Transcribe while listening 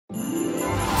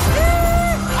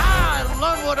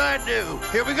I do.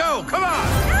 Here we go. Come on.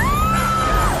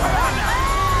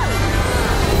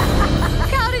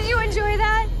 Cal, did you enjoy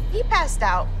that? He passed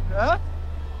out. Huh?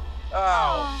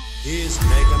 Oh. He's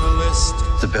making a list,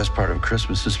 The best part of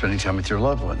Christmas is spending time with your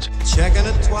loved ones, checking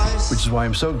it twice. which is why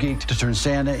I'm so geeked to turn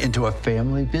Santa into a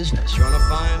family business. Gonna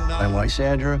find I out want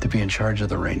Sandra to be in charge of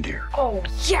the reindeer. Oh,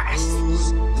 yes.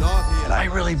 who's naughty. And I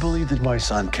really believe that my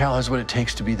son, Cal, has what it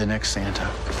takes to be the next Santa.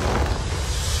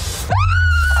 What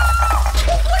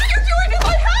are you doing in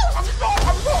my house?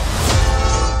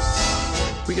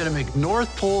 We gotta make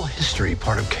North Pole history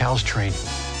part of Cal's training.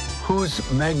 Who's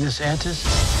Magnus Antis?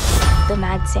 The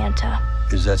Mad Santa.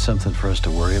 Is that something for us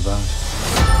to worry about?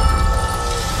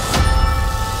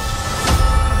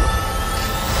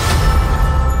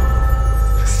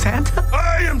 Santa?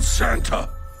 I am Santa,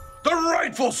 the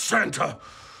rightful Santa.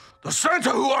 The Santa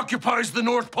who occupies the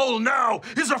North Pole now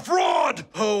is a fraud.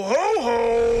 Ho, ho,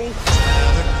 ho.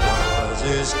 Claus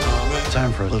is coming.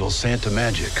 Time for a little Santa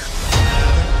magic.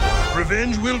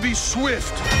 Revenge will be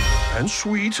swift and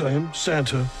sweet. I am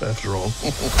Santa, after all.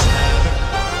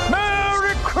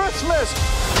 Merry Christmas!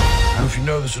 I don't know if you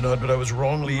know this or not, but I was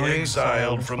wrongly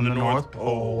exiled from the North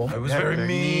Pole. I was very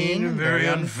mean and very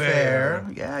unfair.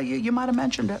 Yeah, you might have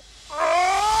mentioned it.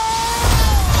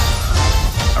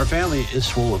 Our family is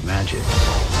full of magic.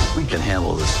 We can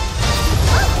handle this.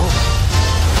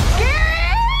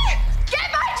 Gary!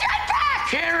 Get my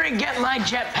jetpack! Gary, get my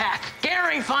jetpack.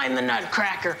 Gary, find the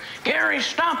nutcracker. Gary,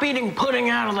 stop eating pudding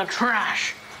out of the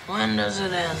trash. When does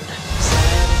it end?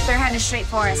 They're headed straight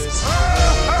for us.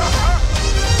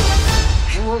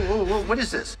 Whoa, what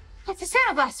is this? It's a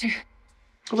Santa blaster.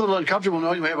 A little uncomfortable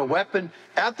knowing we have a weapon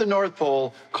at the North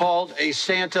Pole called a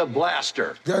Santa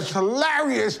blaster. That's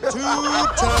hilarious.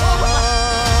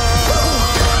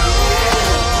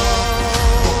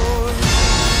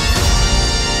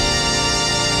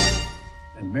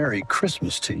 And Merry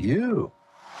Christmas to you.